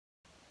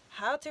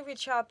how to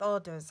reach out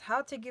others,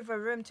 how to give a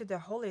room to the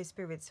Holy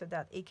Spirit so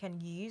that it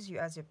can use you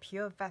as a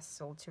pure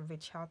vessel to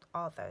reach out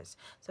others.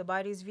 So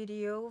by this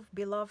video,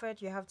 beloved,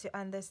 you have to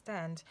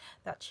understand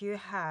that you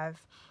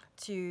have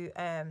to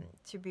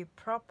be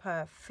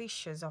proper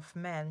fishers of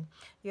men.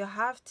 You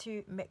have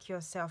to make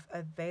yourself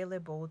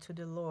available to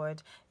the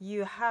Lord.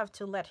 You have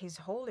to let his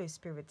Holy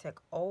Spirit take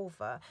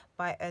over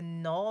by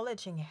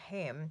acknowledging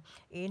him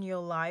in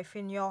your life,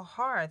 in your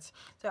heart.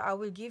 So I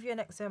will give you an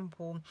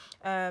example.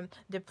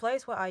 The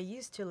place where I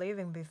used to live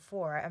in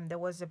before, there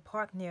was a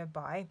park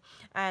nearby,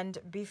 and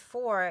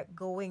before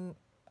going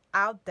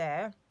out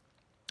there,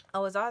 I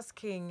was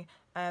asking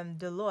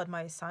the Lord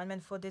my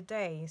assignment for the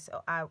day.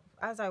 So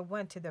as I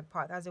went to the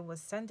park, as it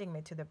was sending me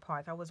to the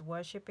park, I was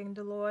worshiping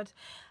the Lord.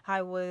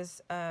 I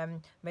was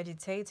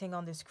meditating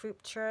on the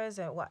scriptures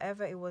and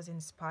whatever it was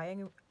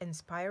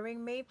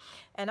inspiring me.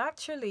 And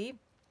actually,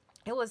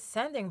 it was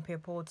sending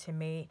people to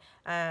me,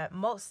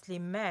 mostly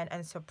men,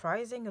 and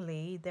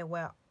surprisingly, they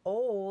were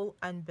all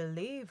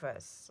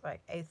unbelievers,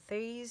 like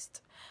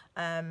atheists,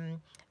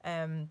 um,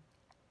 um,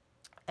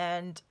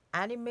 and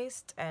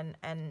animists, and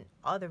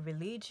other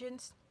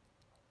religions.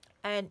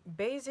 And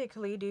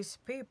basically, these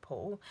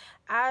people,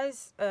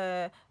 as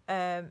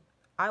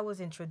I was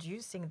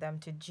introducing them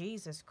to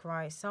Jesus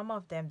Christ, some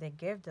of them, they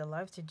gave their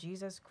life to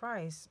Jesus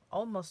Christ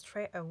almost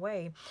straight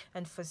away.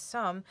 And for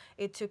some,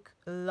 it took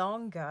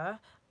longer,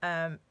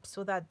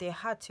 so that they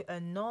had to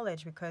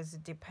acknowledge, because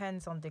it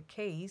depends on the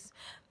case.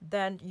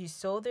 Then you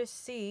sow the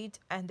seed,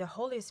 and the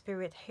Holy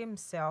Spirit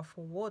himself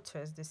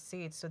waters the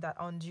seed, so that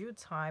on due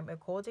time,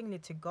 accordingly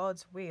to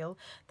God's will,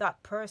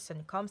 that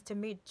person comes to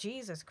meet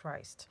Jesus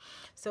Christ.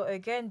 So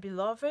again,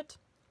 beloved,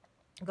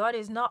 God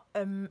is not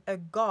a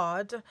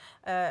God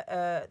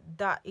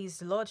that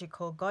is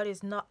logical. God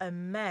is not a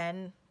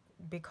man,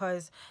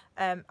 because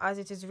as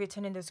it is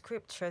written in the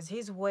scriptures,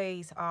 his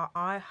ways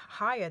are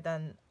higher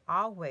than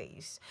our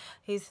ways.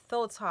 His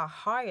thoughts are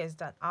higher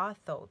than our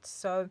thoughts.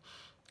 So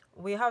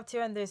we have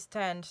to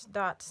understand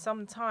that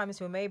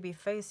sometimes we may be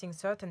facing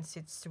certain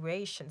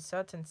situations,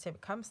 certain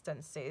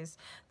circumstances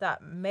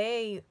that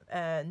may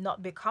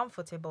not be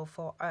comfortable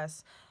for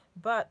us.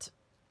 But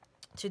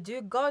to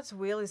do God's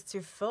will is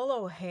to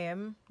follow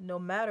him no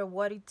matter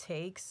what it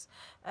takes,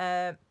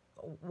 uh,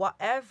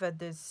 whatever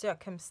the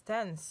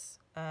circumstance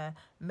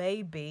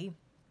may be.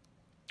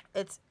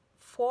 It's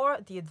for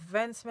the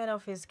advancement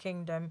of his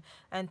kingdom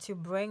and to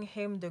bring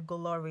him the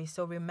glory.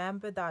 So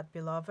remember that,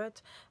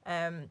 beloved.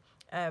 Um,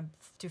 uh,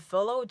 to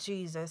follow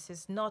Jesus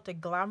is not a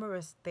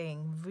glamorous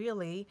thing,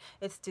 really.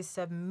 It's to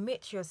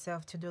submit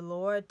yourself to the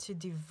Lord, to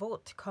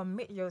devote, to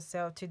commit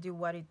yourself to do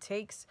what it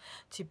takes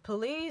to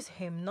please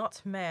him,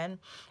 not man,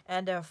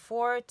 and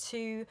therefore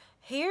to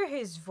hear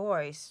his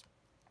voice,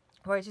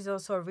 where it is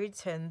also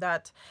written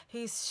that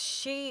his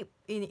sheep,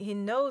 he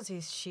knows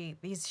his sheep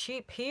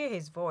hear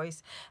his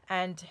voice,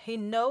 and he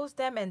knows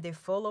them and they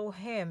follow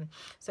him.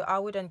 So I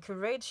would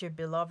encourage you,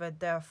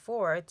 beloved,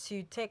 therefore,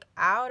 to take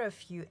out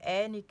of you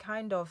any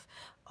kind of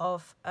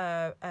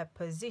a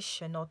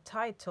position or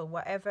title,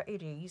 whatever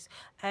it is,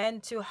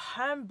 and to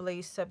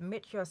humbly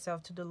submit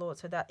yourself to the Lord,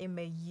 so that it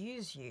may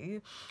use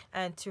you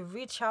and to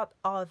reach out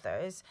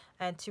others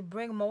and to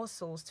bring more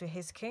souls to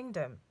his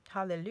kingdom.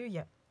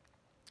 Hallelujah.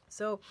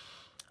 So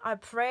I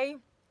pray,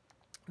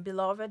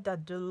 beloved,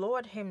 that the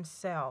Lord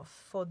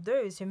himself, for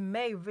those who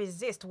may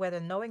resist, whether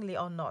knowingly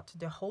or not,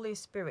 the Holy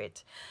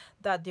Spirit,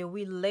 that they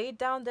will lay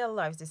down their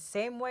lives the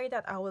same way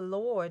that our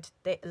Lord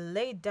they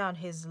laid down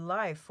his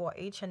life for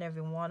each and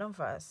every one of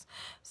us,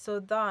 so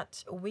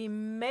that we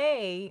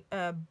may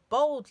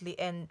boldly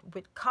and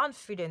with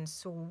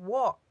confidence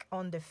walk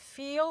on the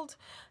field,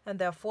 and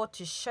therefore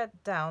to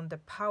shut down the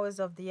powers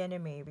of the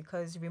enemy.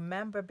 Because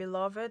remember,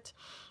 beloved,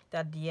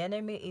 that the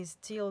enemy is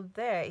still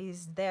there,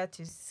 is there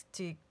to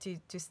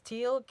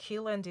steal,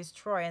 kill, and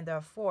destroy, and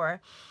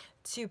therefore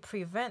to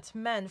prevent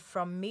men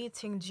from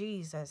meeting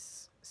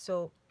Jesus.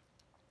 So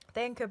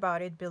think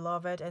about it,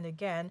 beloved, and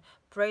again,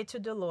 pray to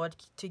the Lord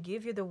to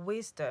give you the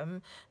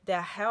wisdom,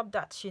 the help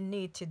that you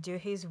need to do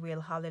his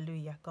will.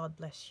 Hallelujah. God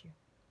bless you.